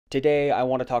Today, I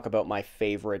want to talk about my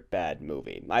favorite bad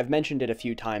movie. I've mentioned it a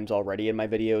few times already in my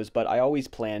videos, but I always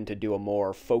plan to do a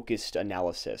more focused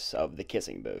analysis of The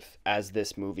Kissing Booth, as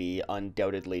this movie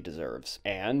undoubtedly deserves.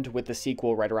 And with the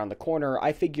sequel right around the corner,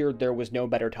 I figured there was no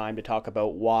better time to talk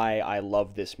about why I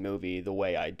love this movie the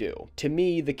way I do. To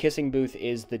me, The Kissing Booth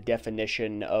is the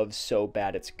definition of so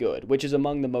bad it's good, which is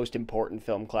among the most important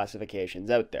film classifications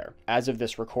out there. As of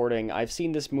this recording, I've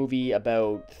seen this movie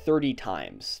about 30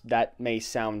 times. That may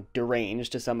sound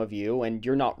deranged to some of you, and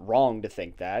you're not wrong to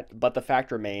think that, but the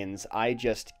fact remains, I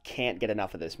just can't get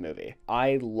enough of this movie.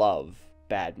 I love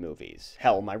bad movies.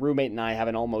 Hell, my roommate and I have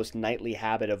an almost nightly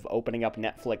habit of opening up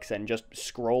Netflix and just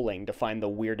scrolling to find the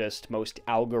weirdest, most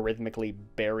algorithmically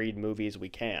buried movies we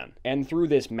can. And through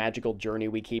this magical journey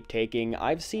we keep taking,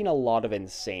 I've seen a lot of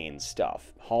insane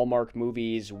stuff. Hallmark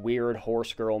movies, weird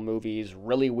horse girl movies,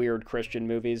 really weird Christian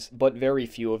movies, but very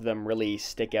few of them really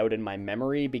stick out in my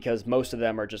memory because most of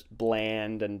them are just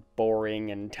bland and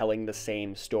boring and telling the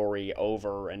same story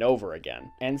over and over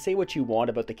again. And say what you want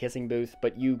about The Kissing Booth,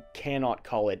 but you cannot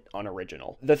call it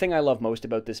unoriginal. The thing I love most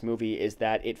about this movie is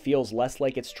that it feels less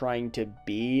like it's trying to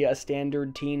be a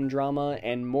standard teen drama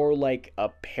and more like a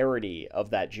parody of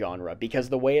that genre, because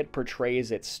the way it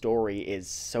portrays its story is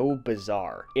so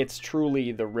bizarre. It's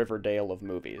truly the Riverdale of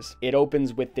movies. It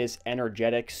opens with this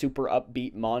energetic, super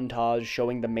upbeat montage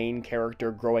showing the main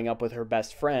character growing up with her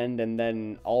best friend, and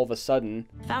then all of a sudden,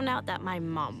 found out that my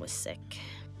mom was sick.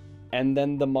 And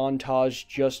then the montage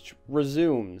just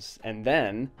resumes, and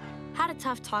then had a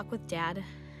tough talk with Dad.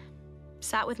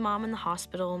 Sat with Mom in the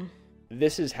hospital.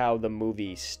 This is how the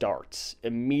movie starts.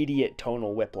 Immediate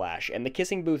tonal whiplash, and The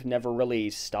Kissing Booth never really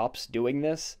stops doing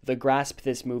this. The grasp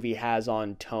this movie has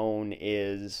on tone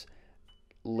is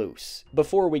loose.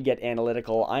 Before we get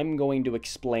analytical, I'm going to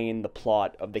explain the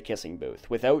plot of The Kissing Booth,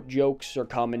 without jokes or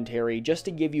commentary, just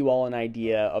to give you all an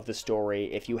idea of the story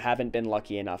if you haven't been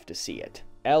lucky enough to see it.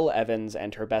 Elle Evans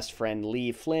and her best friend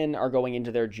Lee Flynn are going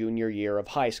into their junior year of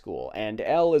high school, and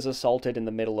Elle is assaulted in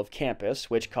the middle of campus,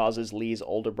 which causes Lee's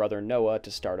older brother Noah to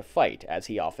start a fight, as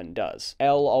he often does.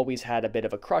 Elle always had a bit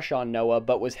of a crush on Noah,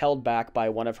 but was held back by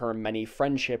one of her many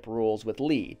friendship rules with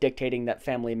Lee, dictating that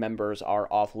family members are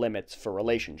off limits for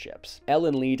relationships. Elle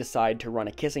and Lee decide to run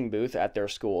a kissing booth at their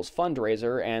school's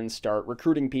fundraiser and start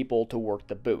recruiting people to work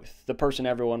the booth. The person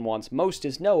everyone wants most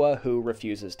is Noah, who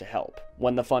refuses to help.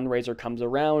 When the fundraiser comes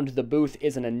around, the booth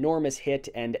is an enormous hit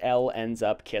and Elle ends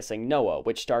up kissing Noah,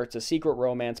 which starts a secret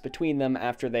romance between them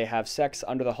after they have sex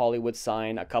under the Hollywood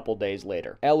sign a couple days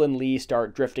later. Elle and Lee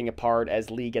start drifting apart as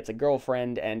Lee gets a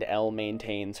girlfriend and Elle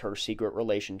maintains her secret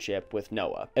relationship with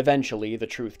Noah. Eventually, the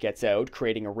truth gets out,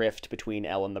 creating a rift between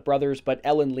Elle and the brothers, but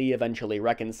Elle and Lee eventually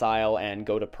reconcile and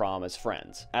go to prom as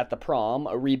friends. At the prom,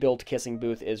 a rebuilt kissing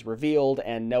booth is revealed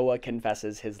and Noah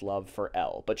confesses his love for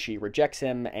Elle, but she rejects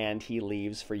him and he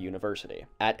leaves for university.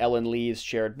 At Elle and Lee's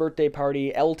shared birthday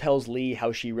party, Elle tells Lee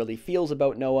how she really feels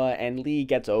about Noah, and Lee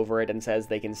gets over it and says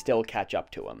they can still catch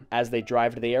up to him. As they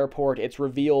drive to the airport, it's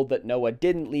revealed that Noah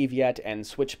didn't leave yet and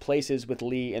switched places with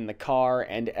Lee in the car,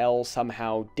 and Elle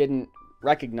somehow didn't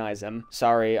recognize him.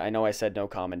 Sorry, I know I said no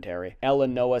commentary. Elle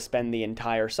and Noah spend the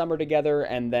entire summer together,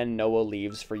 and then Noah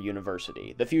leaves for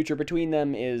university. The future between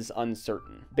them is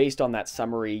uncertain. Based on that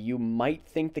summary, you might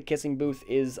think The Kissing Booth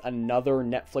is another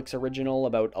Netflix original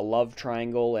about a love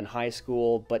triangle in high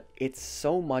school, but it's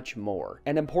so much more.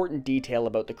 An important detail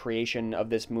about the creation of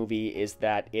this movie is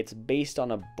that it's based on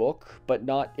a book, but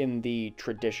not in the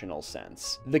traditional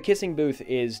sense. The Kissing Booth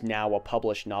is now a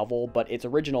published novel, but its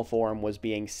original form was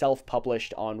being self-published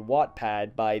on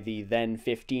Wattpad by the then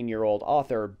 15-year-old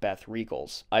author Beth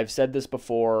Reekles. I've said this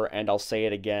before, and I'll say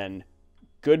it again.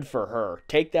 Good for her.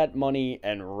 Take that money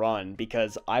and run,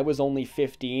 because I was only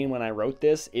 15 when I wrote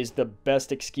this is the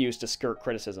best excuse to skirt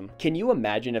criticism. Can you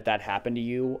imagine if that happened to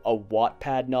you? A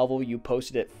Wattpad novel you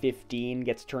posted at 15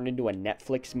 gets turned into a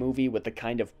Netflix movie with the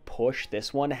kind of push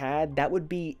this one had? That would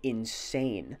be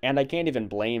insane. And I can't even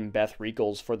blame Beth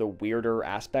Reekles for the weirder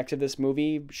aspects of this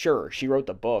movie. Sure, she wrote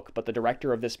the book, but the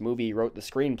director of this movie wrote the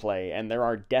screenplay, and there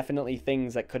are definitely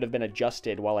things that could have been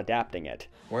adjusted while adapting it.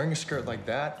 Wearing a skirt like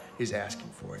that is asking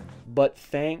for it. But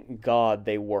thank God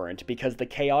they weren't, because the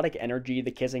chaotic energy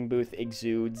The Kissing Booth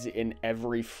exudes in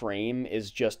every frame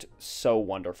is just so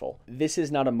wonderful. This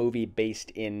is not a movie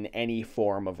based in any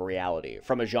form of reality.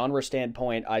 From a genre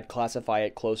standpoint, I'd classify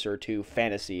it closer to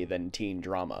fantasy than teen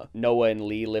drama. Noah and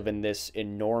Lee live in this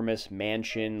enormous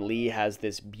mansion. Lee has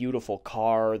this beautiful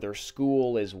car. Their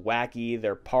school is wacky.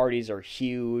 Their parties are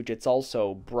huge. It's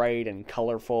also bright and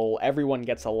colorful. Everyone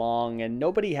gets along, and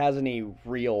nobody has any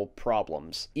real problems.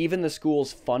 problems. Even the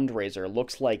school's fundraiser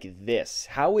looks like this.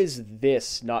 How is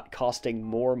this not costing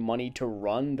more money to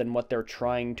run than what they're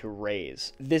trying to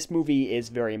raise? This movie is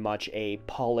very much a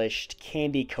polished,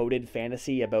 candy-coated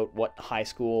fantasy about what high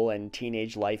school and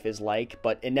teenage life is like,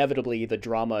 but inevitably the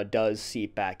drama does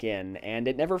seep back in, and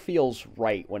it never feels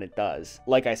right when it does.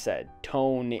 Like I said,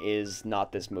 tone is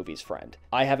not this movie's friend.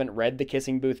 I haven't read the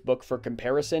Kissing Booth book for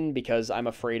comparison because I'm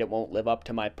afraid it won't live up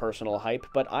to my personal hype,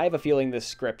 but I have a feeling this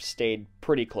script stayed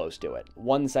pretty close to it.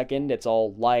 1 second it's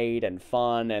all light and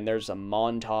fun, and there's a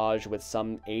montage with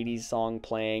some 80s song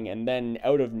playing, and then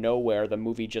out of nowhere the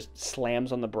movie just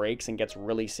slams on the brakes and gets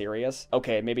really serious.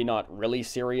 Okay, maybe not really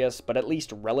serious, but at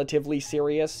least relatively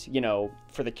serious, you know,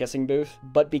 for the Kissing Booth.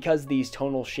 But because these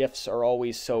tonal shifts are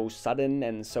always so sudden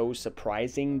and so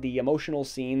surprising, the emotional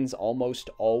scenes almost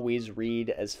always read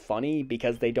as funny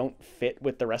because they don't fit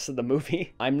with the rest of the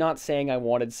movie. I'm not saying I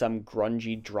wanted some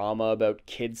grungy drama about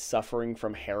kids suffering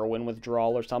from heroin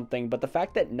withdrawal or something, but the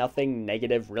fact that nothing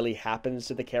negative really happens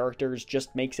to the characters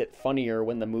just makes it funnier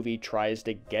when the movie tries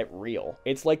to get real.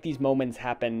 It's like these moments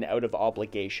happen out of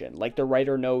obligation, like the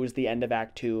writer knows the end of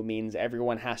Act 2 means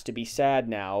everyone has to be sad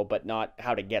now, but not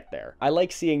how to get there. I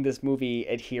like seeing this movie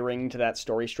adhering to that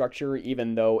story structure,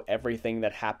 even though everything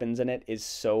that happens in it is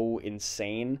so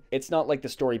insane. It's not like the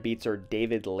story beats are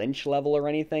David Lynch level or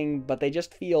anything, but they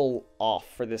just feel off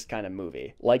for this kind of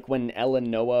movie. Like when Elle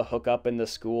and Noah hook up in the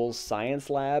school's science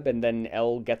lab, and then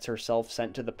Elle gets herself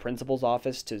sent to the principal's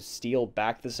office to steal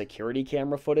back the security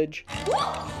camera footage.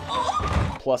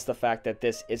 Plus the fact that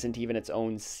this isn't even its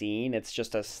own scene, it's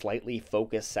just a slightly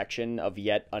focused section of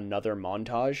yet another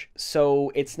montage.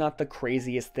 So it's not the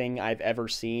craziest thing I've ever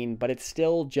seen, but it's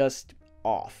still just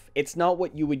off. It's not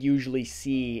what you would usually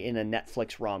see in a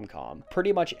Netflix rom-com.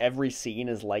 Pretty much every scene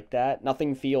is like that.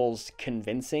 Nothing feels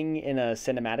convincing in a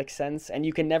cinematic sense, and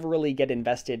you can never really get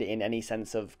invested in any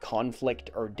sense of conflict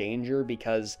or danger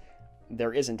because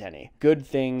there isn't any. Good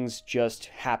things just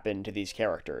happen to these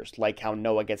characters, like how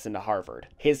Noah gets into Harvard.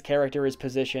 His character is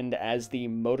positioned as the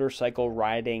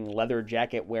motorcycle-riding, leather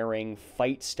jacket-wearing,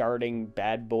 fight-starting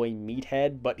bad boy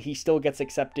meathead, but he still gets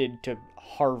accepted to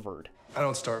Harvard. I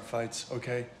don't start fights,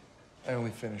 okay? I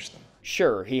only finish them.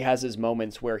 Sure, he has his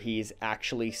moments where he's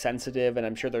actually sensitive, and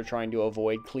I'm sure they're trying to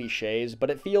avoid cliches, but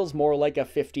it feels more like a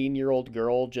 15-year-old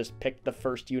girl just picked the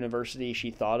first university she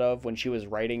thought of when she was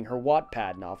writing her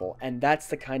Wattpad novel, and that's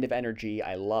the kind of energy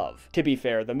I love. To be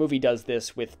fair, the movie does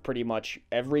this with pretty much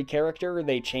every character.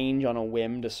 They change on a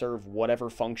whim to serve whatever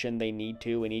function they need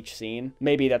to in each scene.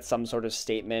 Maybe that's some sort of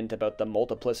statement about the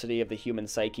multiplicity of the human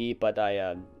psyche, but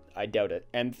I doubt it.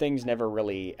 And things never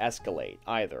really escalate,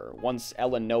 either. Once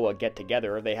Elle and Noah get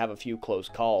together, they have a few close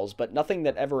calls, but nothing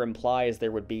that ever implies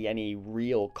there would be any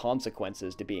real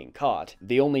consequences to being caught.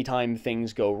 The only time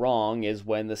things go wrong is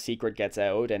when the secret gets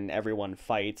out and everyone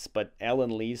fights, but Elle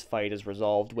and Lee's fight is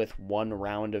resolved with one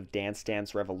round of Dance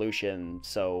Dance Revolution,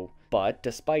 so... But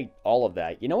despite all of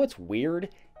that, you know what's weird?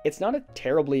 It's not a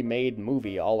terribly made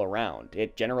movie all around.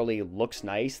 It generally looks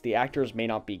nice. The actors may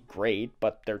not be great,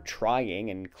 but they're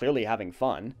trying and clearly having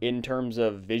fun. In terms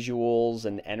of visuals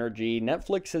and energy,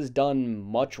 Netflix has done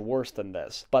much worse than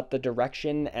this, but the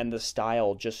direction and the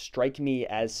style just strike me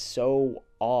as so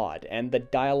odd, and the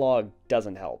dialogue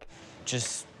doesn't help.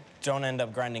 Just don't end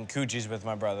up grinding coochies with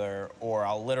my brother, or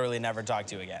I'll literally never talk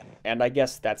to you again. And I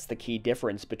guess that's the key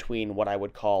difference between what I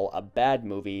would call a bad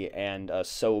movie and a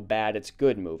so bad it's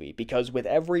good movie, because with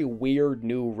every weird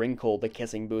new wrinkle the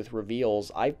Kissing Booth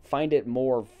reveals, I find it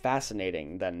more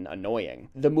fascinating than annoying.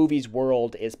 The movie's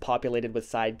world is populated with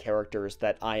side characters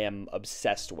that I am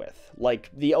obsessed with,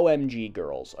 like the OMG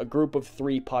Girls, a group of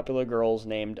 3 popular girls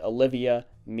named Olivia,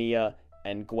 Mia,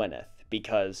 and Gwyneth,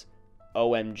 because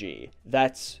OMG.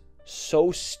 That's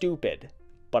so stupid,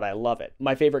 but I love it.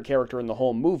 My favorite character in the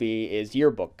whole movie is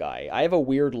Yearbook Guy. I have a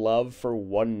weird love for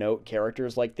one-note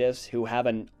characters like this who have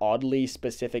an oddly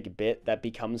specific bit that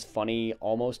becomes funny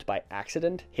almost by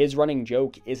accident. His running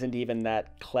joke isn't even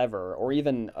that clever, or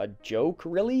even a joke,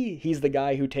 really. He's the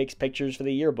guy who takes pictures for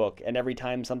the yearbook, and every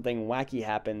time something wacky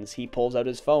happens, he pulls out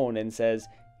his phone and says,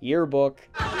 "Yearbook."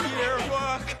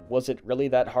 Was it really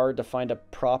that hard to find a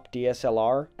prop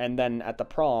DSLR? And then at the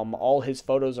prom, all his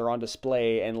photos are on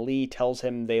display and Lee tells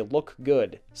him they look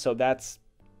good. So that's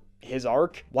his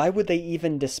arc? Why would they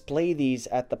even display these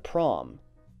at the prom?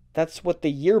 That's what the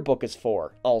yearbook is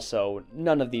for. Also,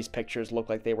 none of these pictures look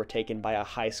like they were taken by a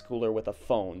high schooler with a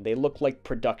phone. They look like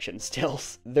production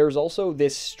stills. There's also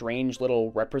this strange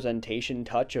little representation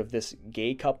touch of this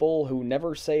gay couple who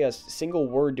never say a single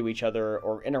word to each other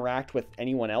or interact with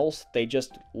anyone else. They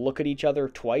just look at each other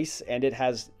twice, and it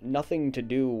has nothing to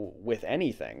do with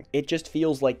anything. It just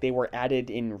feels like they were added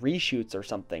in reshoots or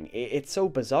something. It's so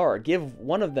bizarre. Give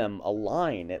one of them a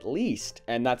line, at least.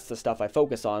 And that's the stuff I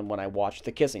focus on when I watch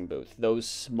The Kissing Booth. Those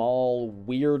small,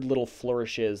 weird little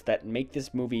flourishes that make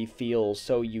this movie feel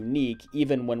so unique,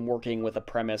 even when working with a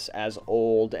premise as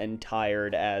old and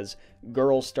tired as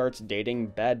girl starts dating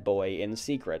bad boy in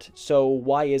secret. So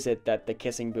why is it that The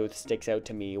Kissing Booth sticks out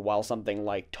to me while something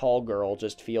like Tall Girl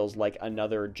just feels like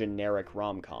another generic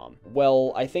rom-com?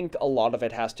 Well, I think a lot of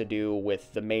it has to do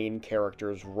with the main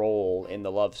character's role in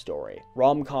the love story.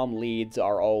 Rom-com leads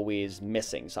are always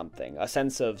missing something, a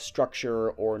sense of structure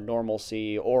or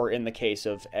normalcy, or in the case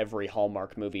of every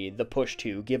Hallmark movie, the push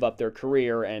to give up their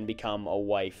career and become a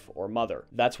wife or mother.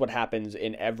 That's what happens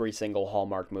in every single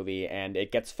Hallmark movie, and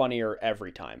it gets funnier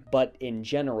every time. But in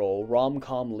general,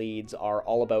 rom-com leads are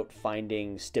all about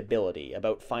finding stability,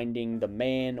 about finding the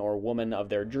man or woman of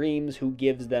their dreams who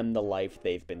gives them the life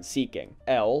they've been seeking.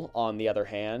 Elle, on the other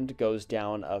hand, goes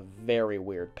down a very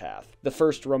weird path. The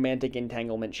first romantic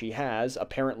entanglement she has,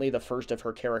 apparently the first of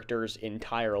her character's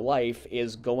entire life,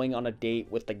 is going on a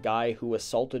date with the guy who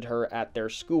assaulted her at their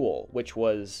school, which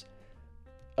was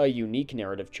a unique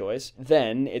narrative choice.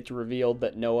 Then it's revealed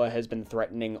that Noah has been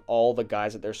threatening all the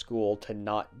guys at their school to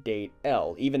not date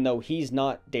Elle, even though he's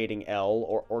not dating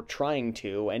Elle or trying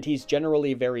to, and he's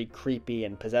generally very creepy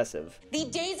and possessive. The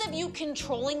days of you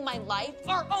controlling my life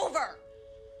are over!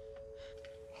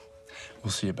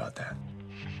 We'll see about that.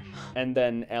 And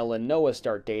then Elle and Noah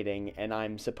start dating, and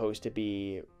I'm supposed to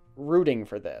be rooting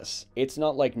for this. It's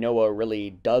not like Noah really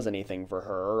does anything for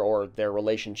her, or their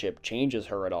relationship changes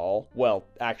her at all. Well,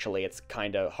 actually, it's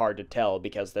kinda hard to tell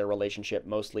because their relationship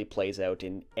mostly plays out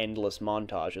in endless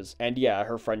montages. And yeah,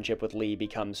 her friendship with Lee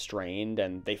becomes strained,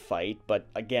 and they fight, but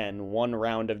again, one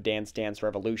round of Dance Dance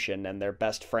Revolution and they're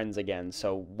best friends again,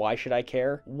 so why should I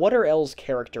care? What are Elle's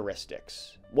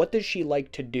characteristics? What does she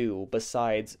like to do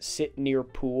besides sit near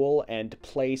pool and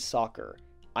play soccer?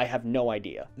 I have no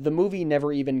idea. The movie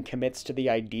never even commits to the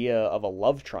idea of a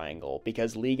love triangle,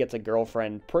 because Lee gets a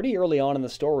girlfriend pretty early on in the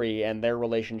story, and their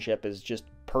relationship is just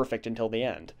perfect until the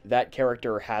end. That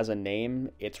character has a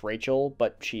name, it's Rachel,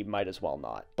 but she might as well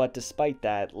not. But despite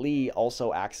that, Lee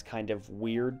also acts kind of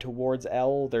weird towards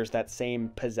Elle. There's that same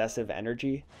possessive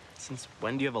energy. Since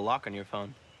when do you have a lock on your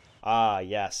phone? Ah,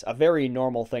 yes, a very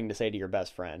normal thing to say to your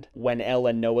best friend. When Elle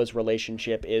and Noah's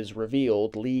relationship is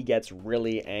revealed, Lee gets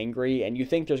really angry, and you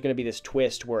think there's going to be this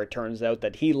twist where it turns out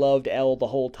that he loved Elle the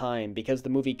whole time, because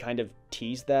the movie kind of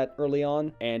teased that early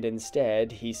on, and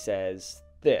instead he says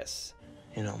this.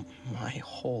 You know, my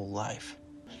whole life,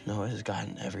 Noah has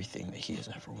gotten everything that he has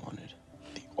ever wanted.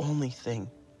 The only thing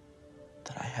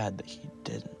that I had that he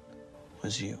didn't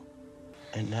was you.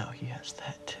 And now he has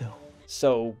that too.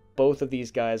 So both of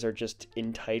these guys are just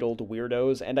entitled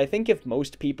weirdos, and I think if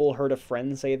most people heard a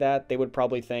friend say that, they would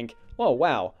probably think, oh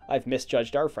wow, I've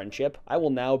misjudged our friendship, I will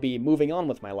now be moving on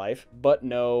with my life. But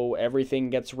no, everything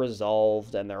gets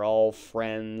resolved, and they're all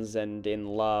friends and in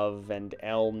love, and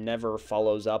Elle never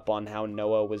follows up on how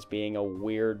Noah was being a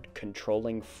weird,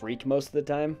 controlling freak most of the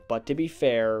time. But to be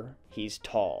fair, he's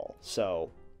tall, so...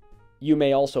 You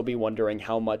may also be wondering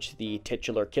how much the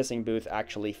titular kissing booth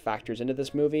actually factors into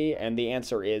this movie, and the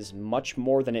answer is much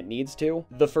more than it needs to.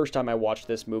 The first time I watched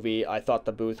this movie, I thought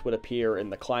the booth would appear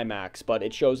in the climax, but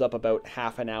it shows up about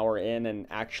half an hour in and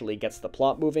actually gets the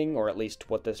plot moving, or at least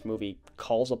what this movie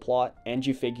calls a plot, and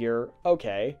you figure,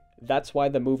 okay, that's why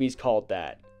the movie's called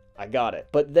that. I got it.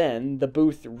 But then the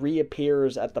booth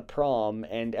reappears at the prom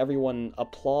and everyone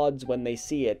applauds when they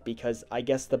see it because I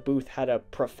guess the booth had a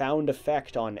profound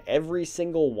effect on every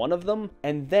single one of them.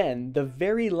 And then the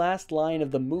very last line of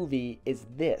the movie is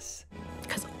this.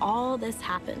 Because all this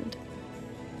happened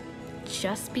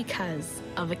just because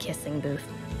of a kissing booth.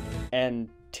 And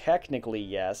technically,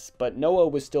 yes, but Noah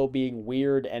was still being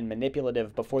weird and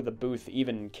manipulative before the booth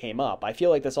even came up. I feel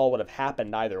like this all would have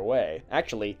happened either way.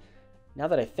 Actually, now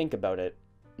that I think about it,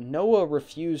 Noah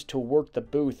refused to work the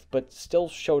booth, but still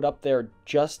showed up there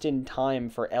just in time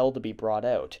for Elle to be brought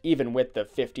out. Even with the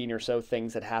 15 or so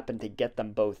things that happened to get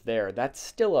them both there, that's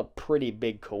still a pretty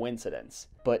big coincidence.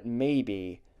 But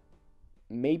maybe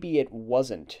it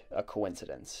wasn't a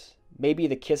coincidence. Maybe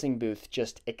the kissing booth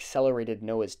just accelerated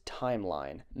Noah's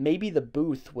timeline. Maybe the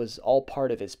booth was all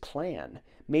part of his plan.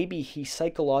 Maybe he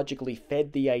psychologically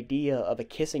fed the idea of a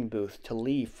kissing booth to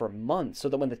Lee for months so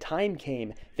that when the time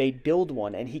came, they'd build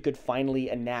one and he could finally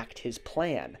enact his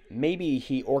plan. Maybe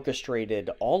he orchestrated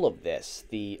all of this,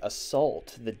 the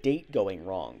assault, the date going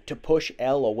wrong, to push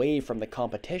Elle away from the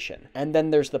competition. And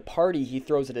then there's the party he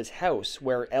throws at his house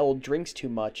where Elle drinks too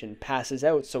much and passes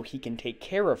out so he can take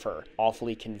care of her.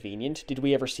 Awfully convenient. Did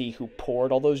we ever see who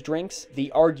poured all those drinks? The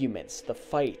arguments, the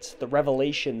fights, the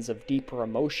revelations of deeper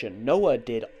emotion. Noah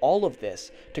did all of this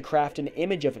to craft an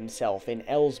image of himself in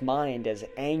Elle's mind as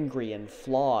angry and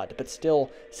flawed, but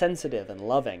still sensitive and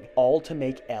loving, all to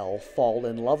make Elle fall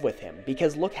in love with him,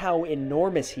 because look how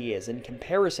enormous he is in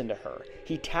comparison to her.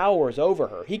 He towers over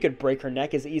her. He could break her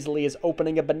neck as easily as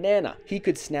opening a banana. He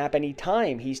could snap any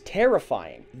time. He's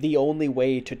terrifying. The only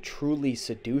way to truly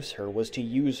seduce her was to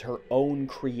use her own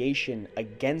creation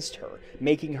against her,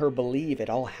 making her believe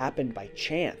it all happened by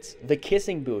chance. The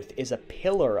kissing booth is a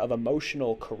pillar of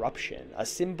emotional corruption, a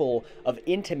symbol of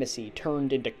intimacy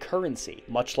turned into currency,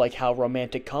 much like how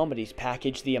romantic comedies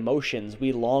package the emotions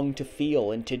we long to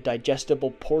feel into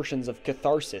digestible portions of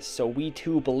catharsis so we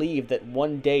too believe that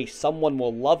one day someone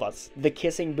will love us. The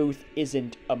kissing booth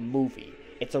isn't a movie.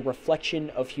 It's a reflection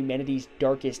of humanity's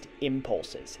darkest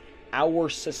impulses. Our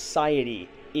society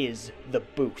is the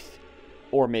booth.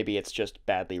 Or maybe it's just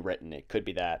badly written, it could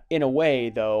be that. In a way,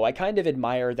 though, I kind of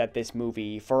admire that this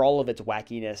movie, for all of its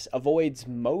wackiness, avoids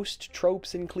most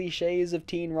tropes and cliches of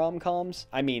teen rom-coms.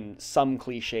 I mean, some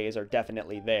cliches are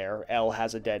definitely there. Elle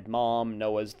has a dead mom,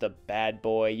 Noah's the bad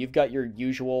boy, you've got your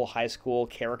usual high school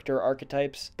character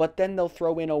archetypes, but then they'll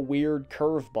throw in a weird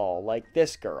curveball like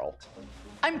this girl.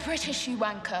 I'm British, you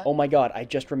wanker. Oh my god, I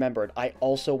just remembered. I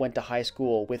also went to high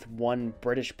school with one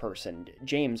British person.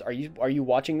 James, are you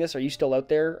watching this? Are you still out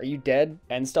there? Are you dead?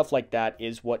 And stuff like that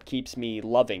is what keeps me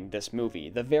loving this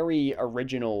movie. The very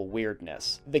original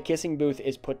weirdness. The kissing booth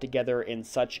is put together in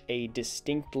such a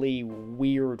distinctly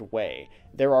weird way.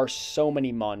 There are so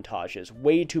many montages,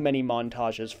 way too many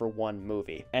montages for one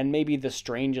movie. And maybe the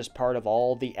strangest part of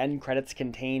all, the end credits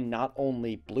contain not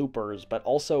only bloopers, but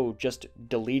also just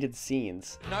deleted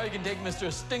scenes. Now you can take Mr.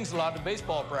 Stinkslot to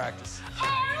baseball practice.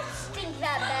 Stink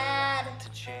that bad.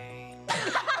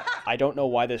 I don't know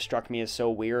why this struck me as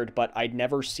so weird, but I'd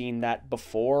never seen that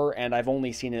before, and I've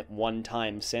only seen it one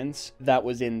time since. That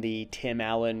was in the Tim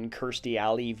Allen, Kirstie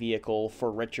Alley vehicle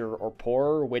For Richer or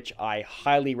Poorer, which I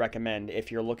highly recommend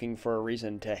if you're looking for a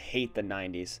reason to hate the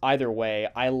 90s. Either way,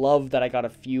 I love that I got a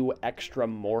few extra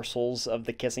morsels of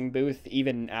the kissing booth,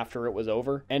 even after it was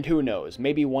over. And who knows,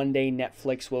 maybe one day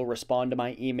Netflix will respond to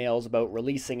my emails about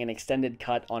releasing an extended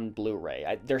cut on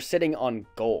Blu-ray. They're sitting on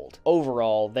gold.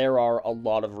 Overall, there are a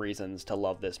lot of reasons to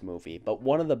love this movie, but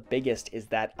one of the biggest is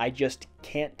that I just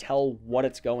can't tell what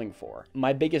it's going for.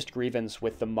 My biggest grievance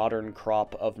with the modern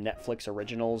crop of Netflix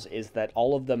originals is that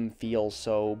all of them feel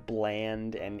so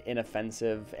bland and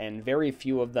inoffensive, and very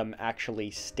few of them actually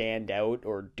stand out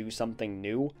or do something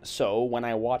new. So when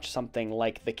I watch something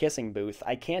like The Kissing Booth,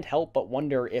 I can't help but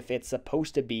wonder if it's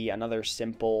supposed to be another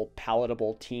simple,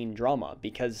 palatable teen drama,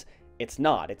 because it's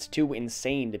not. It's too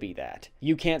insane to be that.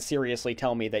 You can't seriously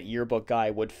tell me that Yearbook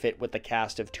Guy would fit with the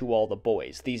cast of To All the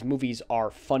Boys. These movies are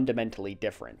fundamentally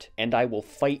different, and I will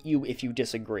fight you if you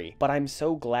disagree. But I'm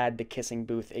so glad The Kissing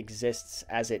Booth exists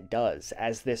as it does,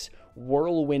 as this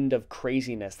whirlwind of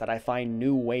craziness that I find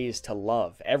new ways to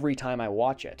love every time I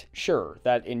watch it. Sure,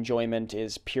 that enjoyment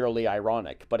is purely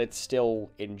ironic, but it's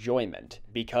still enjoyment,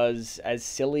 because as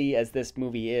silly as this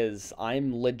movie is,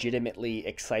 I'm legitimately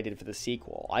excited for the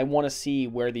sequel. I want to see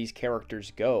where these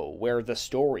characters go, where the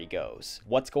story goes.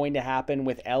 What's going to happen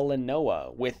with Elle and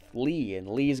Noah, with Lee and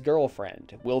Lee's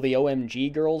girlfriend? Will the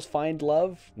OMG girls find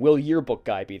love? Will Yearbook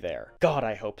Guy be there? God,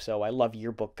 I hope so. I love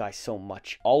Yearbook Guy so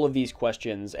much. All of these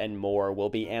questions and more will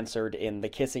be answered in The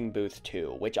Kissing Booth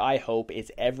 2, which I hope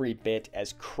is every bit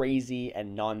as crazy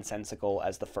and nonsensical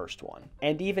as the first one.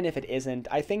 And even if it isn't,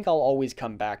 I think I'll always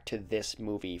come back to this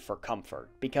movie for comfort,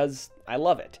 because I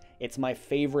love it. It's my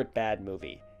favorite bad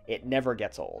movie. It never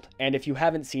gets old. And if you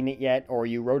haven't seen it yet, or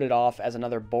you wrote it off as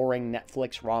another boring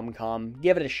Netflix rom-com,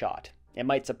 give it a shot. It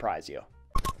might surprise you.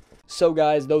 So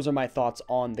guys, those are my thoughts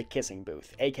on The Kissing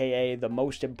Booth, aka the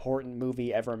most important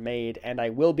movie ever made, and I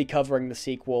will be covering the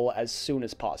sequel as soon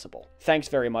as possible. Thanks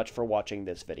very much for watching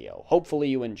this video. Hopefully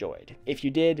you enjoyed. If you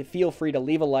did, feel free to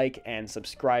leave a like and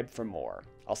subscribe for more.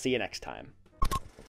 I'll see you next time.